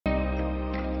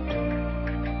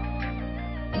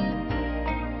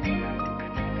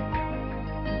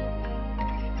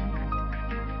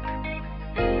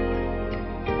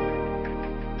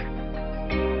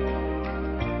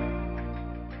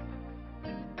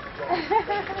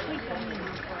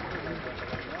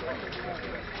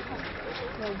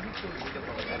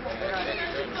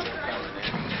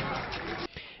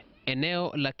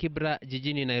Eneo la Kibra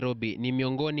jijini Nairobi ni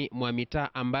miongoni mwa mitaa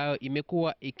ambayo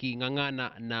imekuwa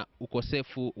iking'ang'ana na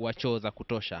ukosefu wa choo za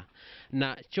kutosha.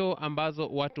 Na choo ambazo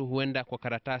watu huenda kwa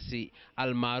karatasi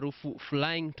almaarufu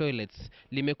flying toilets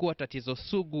limekuwa tatizo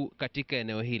sugu katika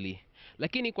eneo hili.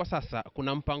 Lakini kwa sasa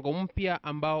kuna mpango mpya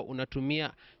ambao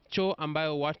unatumia choo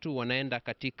ambayo watu wanaenda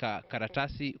katika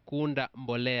karatasi kuunda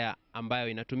mbolea ambayo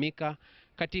inatumika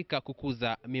katika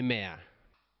kukuza mimea.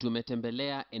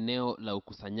 Tumetembelea eneo la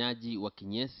ukusanyaji wa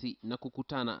kinyesi na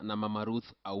kukutana na Mama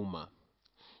Ruth Auma.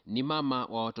 Ni mama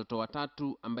wa watoto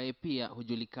watatu ambaye pia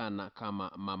hujulikana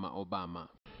kama Mama Obama.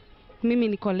 Mimi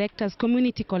ni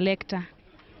community collector.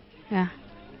 Yeah.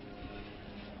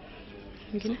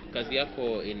 Kazi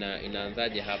yako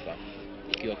inaanzaje hapa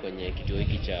ikiwa kwenye kituo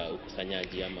hiki cha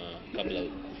ukusanyaji ama kabla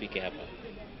ufike hapa?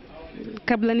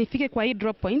 Kabla nifike kwa hii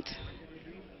drop point,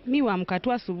 mimi huamka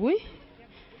tu asubuhi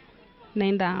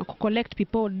naenda collect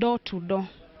people door to door.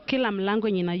 Kila mlango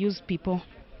yenye na use people.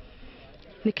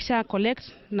 Nikisha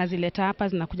collect na zileta hapa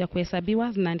zinakuja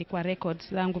kuhesabiwa, zinaandikwa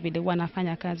records zangu vile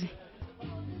wanafanya kazi.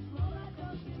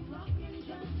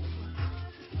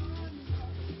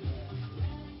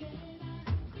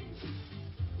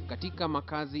 Katika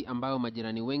makazi ambayo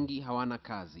majirani wengi hawana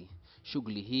kazi,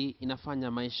 shughuli hii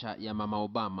inafanya maisha ya Mama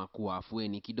Obama kuwa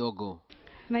afueni kidogo.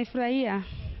 Naifurahia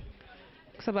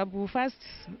kwa sababu first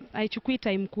haichukui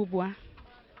time kubwa,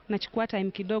 nachukua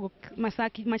time kidogo, masaa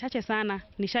machache sana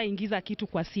nishaingiza kitu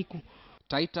kwa siku.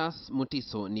 Titus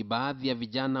Mutiso ni baadhi ya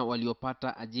vijana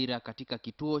waliopata ajira katika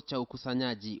kituo cha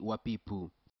ukusanyaji wa pipu.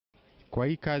 Kwa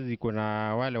hii kazi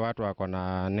kuna wale watu wako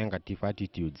na negative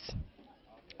attitudes.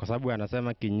 Kwa sababu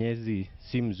anasema kinyesi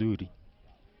si mzuri.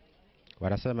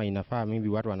 Wanasema inafaa maybe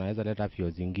watu wanaweza leta afya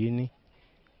zingine.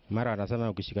 Mara wanasema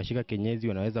ukishikashika kinyesi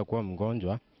unaweza kuwa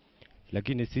mgonjwa.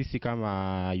 Lakini sisi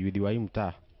kama youth wa hii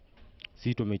mtaa,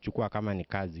 sisi tumechukua kama ni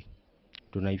kazi.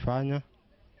 Tunaifanya.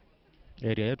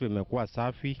 Area yetu imekuwa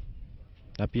safi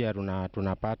na pia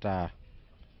tunapata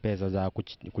pesa za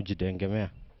kujitegemea.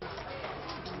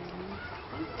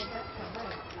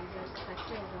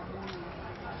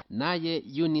 Naye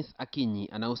Eunice Akinyi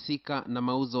anahusika na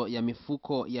mauzo ya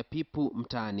mifuko ya pipu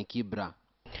mtaani Kibra.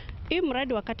 Hii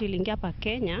mradi wakati iliingia hapa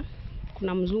Kenya,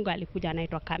 kuna mzungu alikuja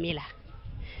anaitwa Kamila.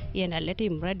 Yeye analeta hii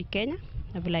mradi Kenya,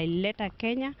 na vile ilileta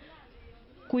Kenya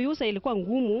kuiuza ilikuwa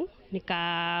ngumu,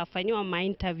 nikafanywa my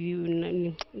interview,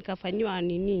 nikafanywa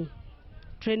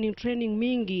training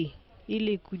mingi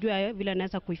ili kujua vile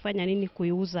naweza kuifanya nini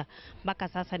kuiuza. Mpaka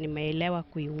sasa nimeelewa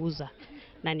kuiuza.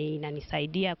 Na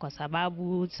inanisaidia kwa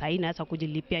sababu sasa naweza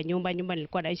kujilipia nyumba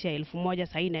nilikuwa naishi ya 1,000,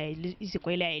 sasa naishi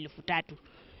kwa ile ya 3,000.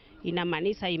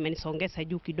 Inamaanisha imenisongeza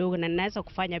juu kidogo na ninaweza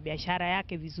kufanya biashara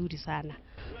yake vizuri sana.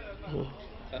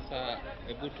 Sasa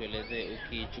hebu tueleze,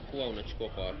 ukichukua unachukua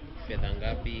kwa fedha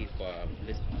ngapi kwa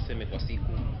tuseme kwa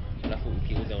siku, alafu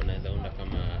ukiuza unaweza unda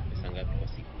kama pesa ngapi kwa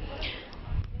siku?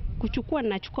 Kuchukua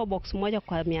nachukua box moja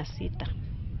kwa 600.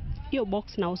 Hiyo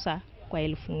box nauza kwa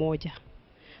 1,000.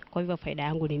 Kwa hivyo faida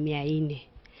yangu ni 400.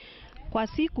 Kwa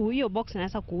siku hiyo box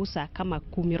naweza kuuza kama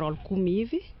 10 roll 10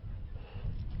 hivi.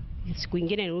 Siku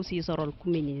nyingine niuze hizo roll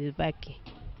 10 nyibaki.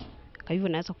 Kwa hivyo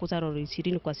naweza kuuza roll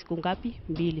 20 kwa siku ngapi?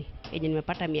 2. Yenye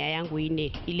nimepata 100 yangu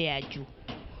 4 ile ya juu.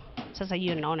 Sasa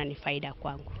hiyo naona ni faida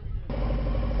kwangu.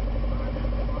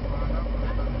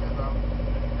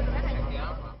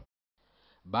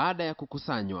 Baada ya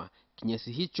kukusanywa,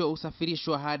 kinyesi hicho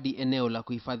husafirishwa hadi eneo la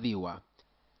kuhifadhiwa.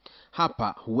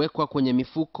 Hapa huwekwa kwenye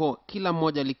mifuko, kila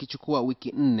moja likichukua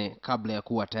wiki 4 kabla ya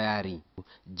kuwa tayari.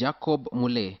 Jacob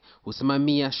Mule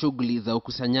husimamia shughuli za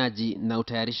ukusanyaji na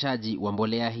utayarishaji wa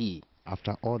mbolea hii.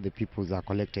 After all the people are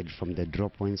collected from the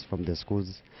drop points from the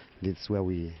schools, that's where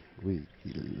we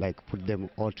like put them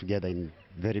all together in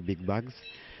very big bags,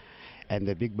 and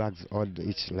the big bags all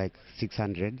each like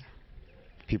 600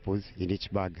 people in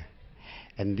each bag,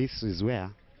 and this is where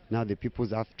now the people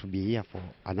have to be here for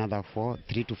another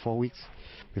 3 to 4 weeks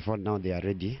before now they are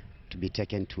ready to be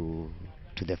taken to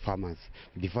the farmers,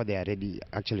 before they are ready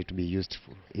actually to be used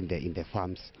in the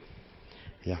farms.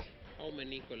 Yeah. How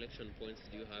many collection points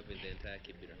do you have in the entire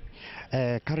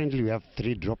Kibra? Currently we have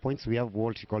 3 drop points. We have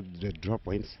what we call the drop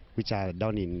points, which are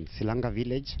down in Silanga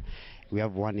village. We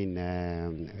have one in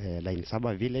Line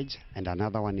Saba village and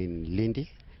another one in Lindi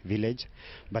village.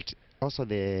 But also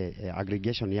the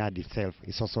aggregation yard itself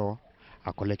is also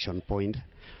a collection point.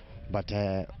 But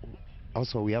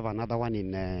also we have another one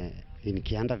in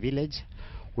Kianda village,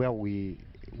 where we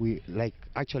like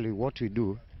actually what we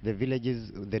do The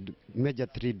villages, the major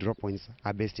 3 drop points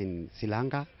are based in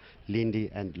Silanga,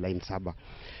 Lindi, and Line Saba.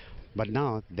 But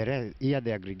now, here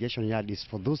the aggregation yard is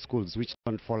for those schools which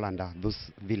don't fall under those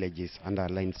villages, under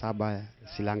Line Saba,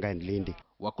 Silanga, and Lindi.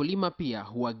 Wakulima pia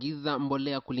huagiza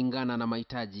mbolea kulingana na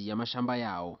mahitaji ya mashamba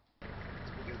yao.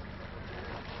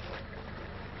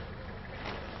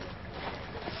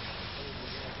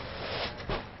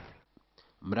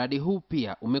 Mradi huu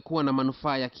pia umekuwa na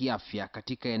manufaa ya kiafya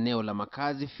katika eneo la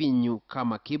makazi finyu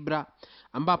kama Kibra,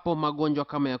 ambapo magonjwa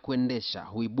kama ya kuendesha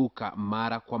huibuka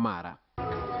mara kwa mara.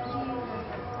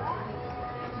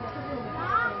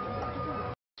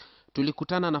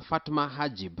 Tulikutana na Fatma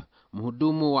Hajib,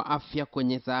 mhudumu wa afya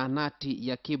kwenye zahanati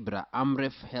ya Kibra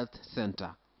Amref Health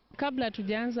Center. Kabla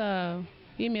tujaanza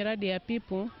hii miradi ya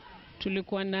pipu,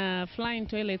 tulikuwa na flying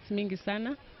toilets mingi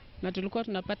sana na tulikuwa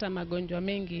tunapata magonjwa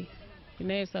mengi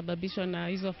inayosababishwa na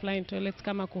hizo flying toilets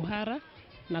kama kuhara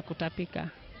na kutapika.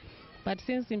 But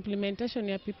since implementation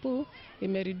ya pipu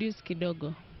imereduce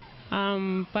kidogo.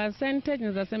 Percentage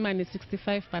naweza sema ni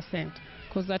 65%.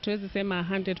 Because hatuwezi sema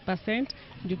 100%.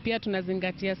 Juu pia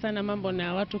tunazingatia sana mambo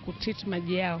na watu kutreat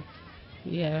maji yao.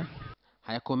 Yeah.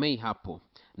 Hayakomei hapo.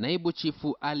 Naibu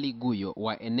Chifu Ali Guyo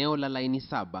wa eneo la Laini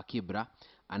Saba Kibra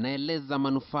anaeleza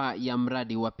manufaa ya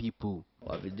mradi wa pipu.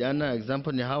 Wa vijana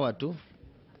example ni hawa tu.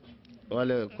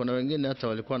 Wale kuna wengine hata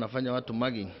walikuwa wanafanya watu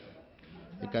mugging.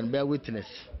 You can bear witness.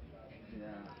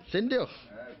 Sindio?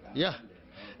 Yeah.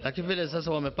 Lakini vile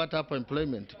sasa wamepata hapo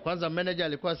employment. Kwanza manager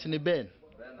alikuwa si ni Ben.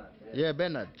 Yeah,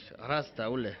 Bernard Rasta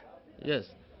ule.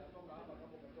 Yes.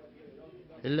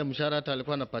 Ile mshahara hata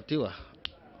alikuwa anapatiwa.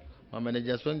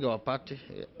 Managers wengi wapati.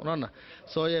 Unaona?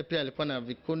 So yeye pia alikuwa na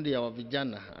vikundi ya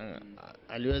vijana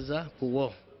aliweza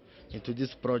kuwo into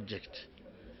this project.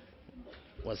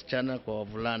 Wasichana kwa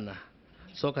wavulana.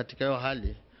 So katika hiyo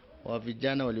hali wa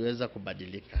vijana waliweza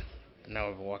kubadilika na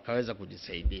wakaweza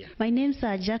kujisaidia. My name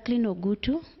is Jacqueline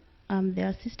Ogutu. I'm the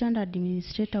Assistant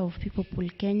Administrator of People Pool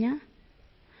Kenya.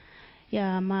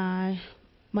 Yeah,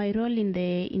 my role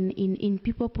in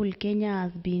People Pool Kenya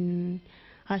has been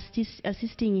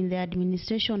assisting in the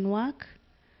administration work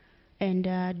and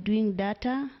doing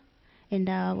data, and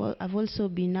I've also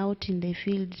been out in the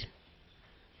field,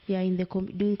 yeah, in the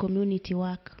doing community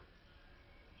work.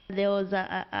 There was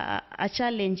a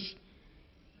challenge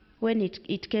when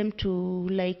it came to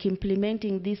like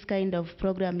implementing this kind of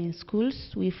program in schools.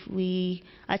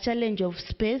 A challenge of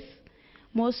space.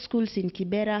 Most schools in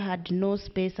Kibera had no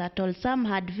space at all. Some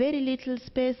had very little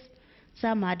space,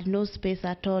 some had no space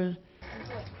at all.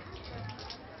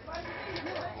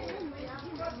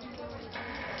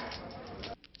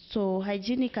 So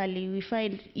hygienically, we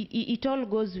find it all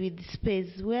goes with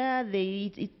space. Where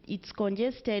it's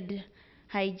congested,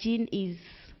 hygiene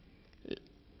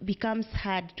becomes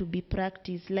hard to be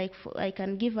practiced. Like I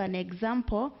can give an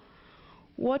example.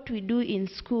 What we do in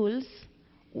schools,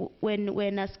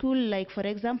 when a school, like for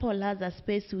example, has a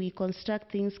space, we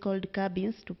construct things called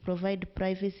cabins to provide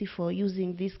privacy for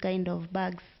using this kind of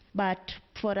bags. But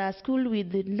for a school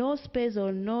with no space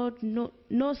or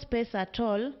no space at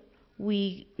all,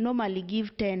 we normally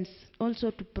give tents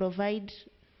also to provide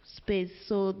space.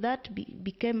 So that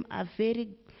became a very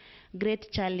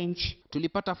great challenge.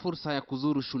 Tulipata fursa ya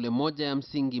kuzuru shule moja ya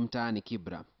msingi mtaani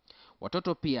Kibra.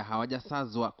 Watoto pia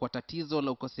hawajasazwa kwa tatizo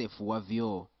la ukosefu wa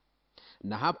vyoo.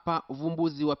 Na hapa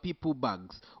uvumbuzi wa pipu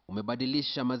bags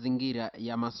umebadilisha mazingira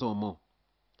ya masomo.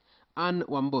 Ann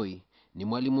Wamboi ni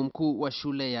mwalimu mkuu wa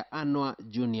shule ya Anwa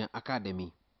Junior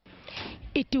Academy.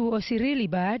 It was really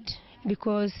bad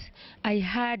because I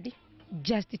had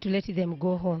just to let them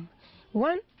go home.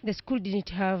 One, the school didn't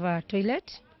have a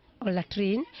toilet or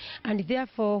latrine, and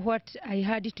therefore what I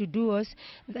had to do was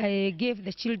I gave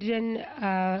the children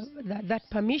that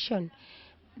permission.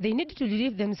 They need to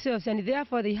relieve themselves, and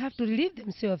therefore they have to relieve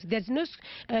themselves. There's no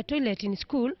toilet in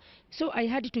school, so I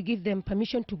had to give them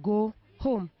permission to go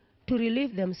home to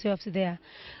relieve themselves there.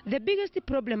 The biggest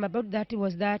problem about that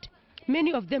was that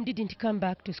many of them didn't come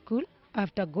back to school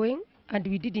after going, and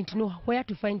we didn't know where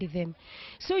to find them.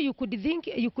 So you could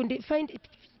find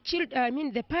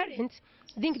the parents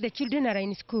think the children are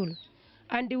in school,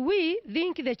 and we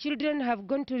think the children have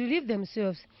gone to relieve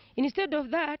themselves. Instead of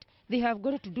that, they have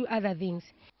gone to do other things.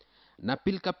 Na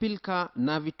pilka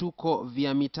na vituko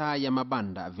vya mitaa ya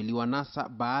mabanda viliwanasa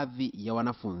baadhi ya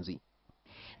wanafunzi.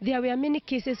 There were many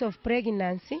cases of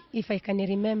pregnancy, if I can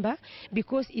remember,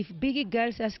 because if big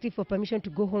girls asked for permission to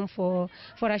go home for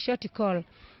a short call,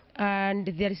 and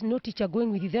there is no teacher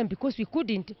going with them because we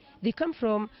couldn't. They come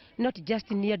from not just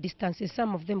near distances,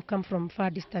 some of them come from far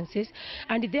distances,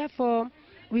 and therefore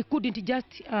we couldn't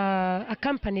just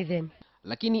accompany them.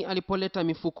 Lakini alipoleta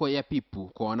mifuko ya pipu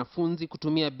kwa wanafunzi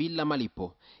kutumia bila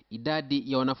malipo,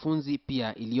 idadi ya wanafunzi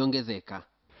pia iliongezeka.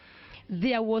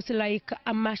 There was like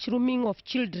a mushrooming of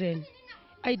children.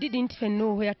 I didn't even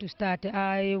know where to start.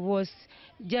 I was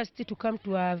just to come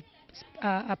to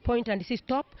a point and say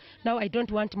stop. Now I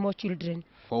don't want more children.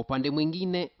 Kwa upande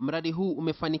mwingine, mradi huu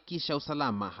umefanikisha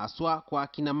usalama haswa kwa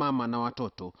akina mama na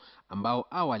watoto ambao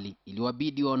awali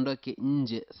iliwabidi waondoke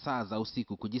nje saa za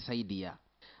usiku kujisaidia.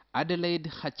 Adelaide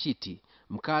Hachiti,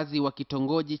 mkazi wa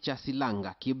kitongoji cha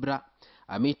Silanga, Kibra,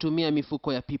 ameitumia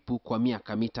mifuko ya pipu kwa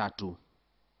miaka 3.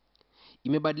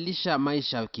 Imebadilisha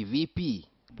maisha kivipi?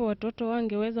 Watoto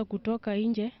wangeweza kutoka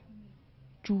nje,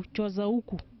 choo za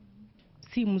huku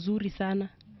si mzuri sana.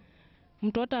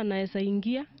 Mtoto anaweza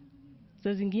ingia,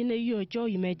 saa zingine hiyo choo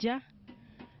imejaa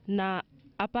na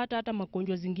apata hata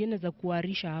magonjwa zingine za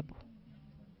kuharisha hapo.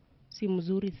 Si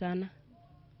mzuri sana.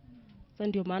 Sasa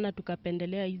ndio maana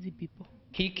tukapendelea hizi pipu.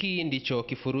 Hiki ndicho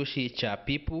kifurushi cha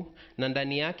pipu na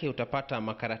ndani yake utapata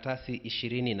makaratasi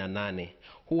 28.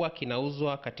 Huwa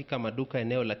kinauzwa katika maduka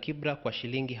eneo la Kibra kwa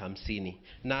shilingi 50.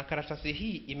 Na karatasi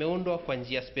hii imeundwa kwa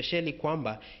njia spesheli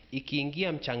kwamba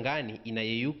ikiingia mchangani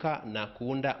inayeyuka na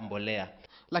kuunda mbolea.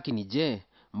 Lakini je,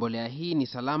 mbolea hii ni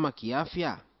salama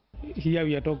kiafya? Here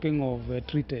we are talking of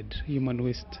treated human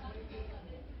waste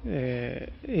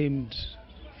aimed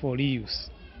for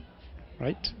reuse,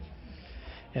 right?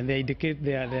 And they indicate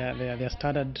their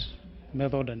standard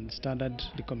method and standard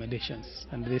recommendations.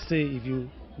 And they say if you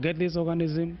get this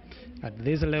organism at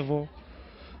this level,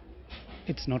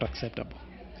 it's not acceptable.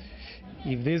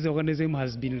 If this organism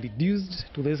has been reduced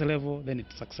to this level, then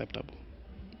it's acceptable.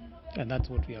 And that's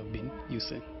what we have been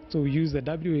using. So we use the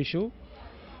WHO,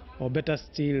 or better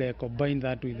still combine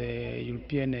that with the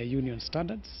European Union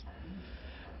standards,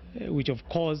 which of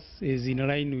course is in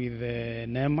line with the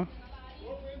NEMA,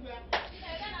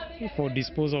 for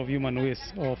disposal of human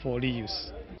waste or for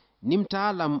reuse. Ni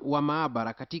mtaalam wa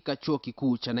maabara katika chuo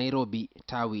kikuu cha Nairobi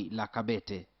tawi la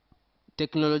Kabete.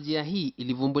 Teknolojia hii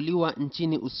ilivumbuliwa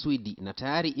nchini Uswidi na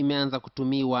tayari imeanza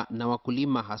kutumiwa na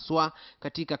wakulima haswa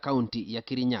katika kaunti ya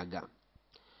Kirinyaga.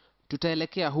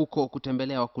 Tutaelekea huko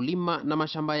kutembelea wakulima na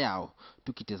mashamba yao,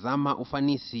 tukitazama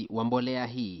ufanisi wa mbolea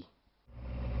hii.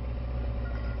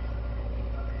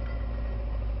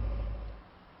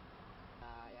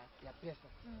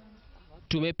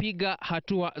 Tumepiga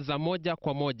hatua za moja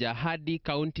kwa moja hadi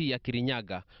kaunti ya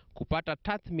Kirinyaga kupata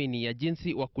tathmini ya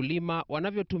jinsi wakulima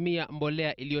wanavyotumia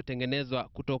mbolea iliyotengenezwa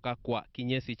kutoka kwa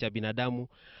kinyesi cha binadamu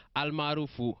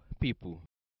almaarufu pipu.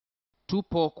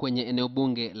 Tupo kwenye eneo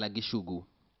bunge la Gishugu.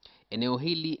 Eneo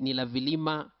hili ni la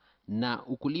vilima na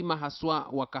ukulima haswa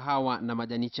wa kahawa na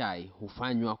majani chai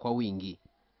hufanywa kwa wingi.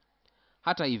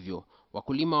 Hata hivyo,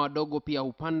 wakulima wadogo pia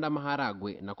hupanda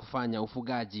maharagwe na kufanya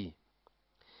ufugaji.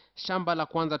 Shamba la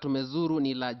kwanza tumezuru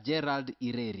ni la Gerald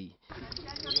Ireri.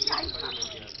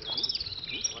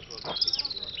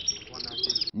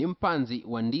 Ni mpanzi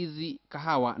wa ndizi,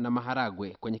 kahawa na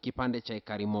maharagwe kwenye kipande cha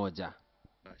ekari moja.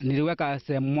 Niliweka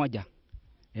sehemu moja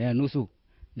nusu,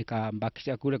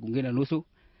 nikambakisha kule kwingine nusu,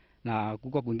 na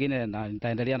kuko kwingine na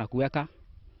nitaendelea na kuweka,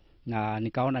 na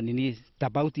nikaona nini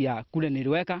tofauti ya kule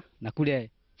niliweka na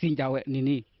kule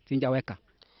sinjaweka.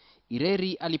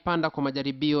 Ireri alipanda kwa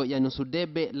majaribio ya nusu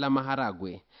debe la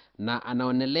maharagwe na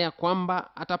anaonelea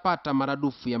kwamba atapata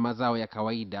maradufu ya mazao ya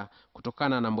kawaida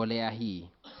kutokana na mbolea hii.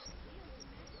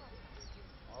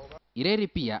 Ireri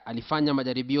pia alifanya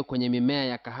majaribio kwenye mimea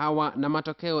ya kahawa na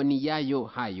matokeo ni yayo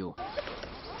hayo.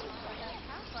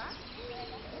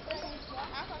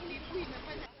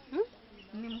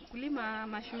 Ni mkulima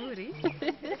mashuhuri.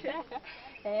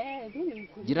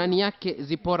 Jirani yake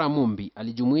Zipora Mumbi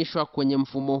alijumuishwa kwenye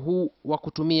mfumo huu wa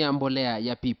kutumia mbolea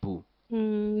ya pipu.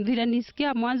 Vile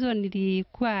nisikia mwanzo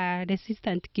nilikuwa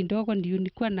resistant kidogo, ndio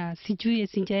nilikuwa na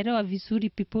sijaelewa vizuri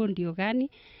pipu ndio gani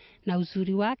na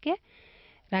uzuri wake.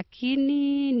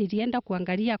 Lakini nilienda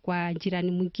kuangalia kwa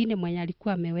jirani mwingine mwenye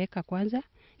alikuwa ameweka kwanza.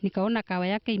 Nikaona kawa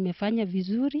yake imefanya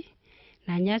vizuri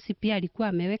na nyasi pia alikuwa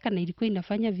ameweka na ilikuwa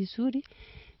inafanya vizuri.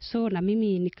 So na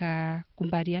mimi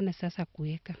nikakubaliana sasa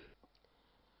kuweka.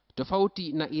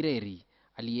 Tofauti na Ireri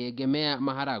aliyeegemea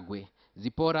maharagwe,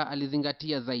 Zipora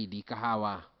alizingatia zaidi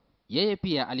kahawa. Yeye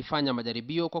pia alifanya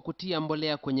majaribio kwa kutia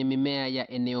mbolea kwenye mimea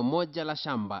ya eneo moja la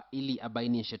shamba ili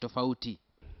abainishe tofauti.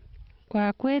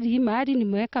 Kwa kweli mahali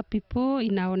nimeweka pipu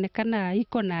inaonekana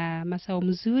iko na mazao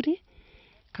mzuri.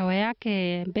 Kawa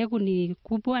yake mbegu ni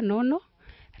kubwa nono,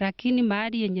 lakini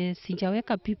mahali yenye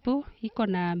sijaweka pipu iko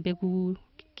na mbegu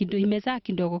imezaa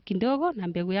kidogo kidogo na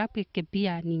mbegu yake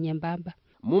pia ni nyembamba.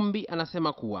 Mumbi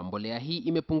anasema kuwa mbolea hii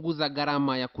imepunguza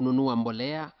gharama ya kununua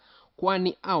mbolea,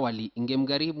 kwani awali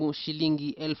ingemgharimu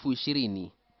shilingi 20,000.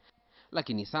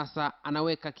 Lakini sasa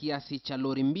anaweka kiasi cha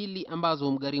lori 2 ambazo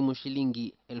humgharimu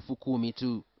shilingi 10,000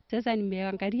 tu. Sasa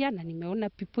nimeangalia na nimeona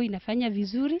pipo inafanya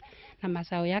vizuri na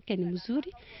mazao yake ni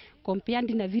mzuri compared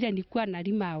na vile nilikuwa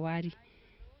nalima awali.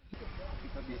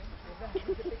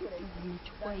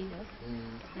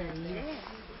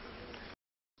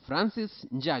 Francis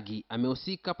Njagi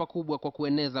amehusika pakubwa kwa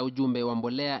kueneza ujumbe wa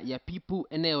mbolea ya pipu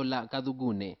eneo la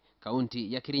Gathugune,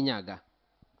 kaunti ya Kirinyaga.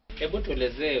 Hebu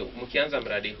tuelezee, mkianza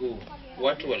mradi huu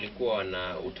watu walikuwa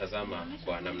wanautazama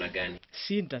kwa namna gani?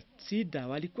 Shida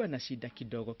walikuwa na shida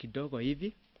kidogo kidogo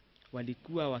hivi.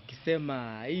 Walikuwa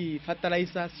wakisema hii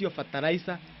fertilizer sio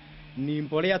fertilizer, ni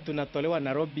mbolea tunatolewa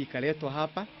Nairobi ikaletwa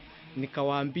hapa.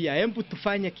 Nikawaambia hebu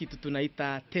tufanye kitu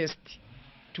tunaita test,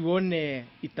 tuone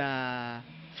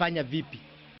itafanya vipi.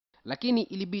 Lakini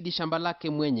ilibidi shamba lake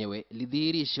mwenyewe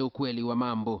lidhihirishe ukweli wa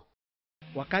mambo.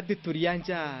 Wakati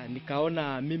tulianja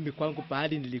nikaona mimi kwangu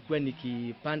pahali nilikuwa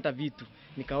nikipanda vitu,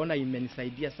 nikaona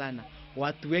imenisaidia sana.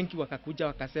 Watu wengi wakakuja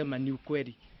wakasema ni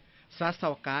ukweli. Sasa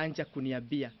wakaanja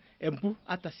kuniambia hebu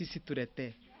hata sisi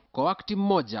tuletee. Kwa wakati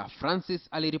mmoja Francis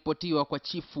aliripotiwa kwa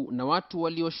chifu na watu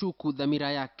walioshuku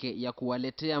dhamira yake ya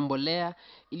kuwaletea mbolea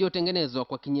iliyotengenezwa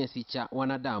kwa kinyesi cha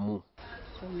wanadamu.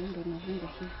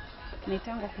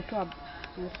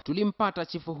 Tulimpata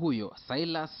chifu huyo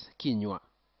Silas Kinywa.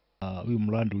 Huyu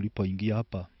mradi ulipoingia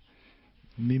hapa,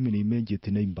 mimi ni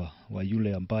immediate neighbor wa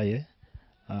yule ambaye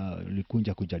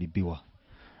alikuja kujaribiwa,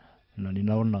 na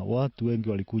ninaona watu wengi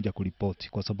walikuja kuripoti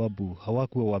kwa sababu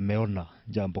hawakuwa wameona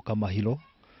jambo kama hilo.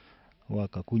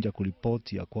 Wakakuja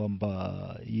kuripoti ya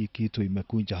kwamba hii kitu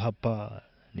imekuja hapa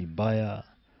ni mbaya,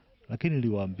 lakini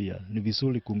niliwaambia ni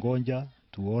vizuri kungoja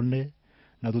tuone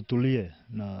na tutulie,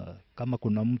 na kama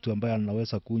kuna mtu ambaye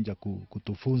anaweza kuja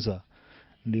kutufunza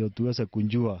ndio tuweze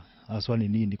kujua haswa ni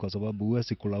nini, kwa sababu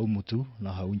huwezi kulaumu tu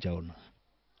na haujaona.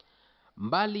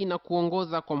 Mbali na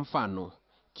kuongoza kwa mfano,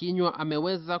 Kinywa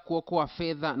ameweza kuokoa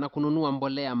fedha na kununua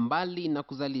mbolea mbali na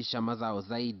kuzalisha mazao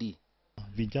zaidi.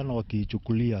 Vijana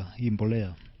wakichukulia hii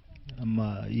mbolea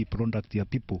ama hii product ya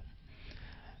pipo,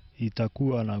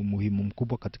 itakuwa na umuhimu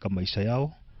mkubwa katika maisha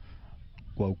yao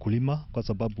kwa ukulima, kwa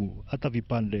sababu hata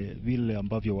vipande vile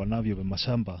ambavyo wanavyo vya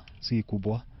mashamba si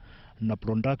kubwa, na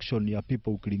production ya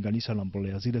pipo ukilinganisha na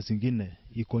mbolea zile zingine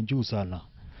iko juu sana.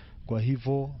 Kwa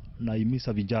hivyo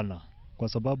naimiza vijana, kwa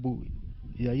sababu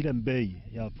ya ile bei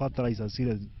ya fertilizer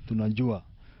zile tunajua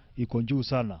iko juu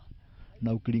sana,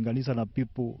 na ukilinganisha na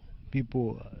pipo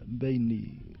bei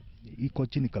ni iko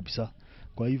chini kabisa.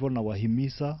 Kwa hivyo na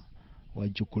wahimiza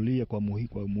wachukulie kwa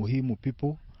muhimu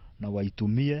pipo na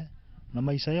waitumie, na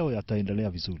maisha yao yataendelea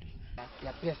vizuri.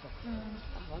 Ya pesa.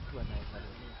 Watu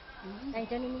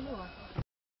wanaitanunua.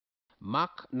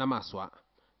 Mark Namaswa,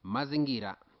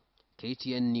 Mazingira,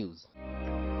 KTN News.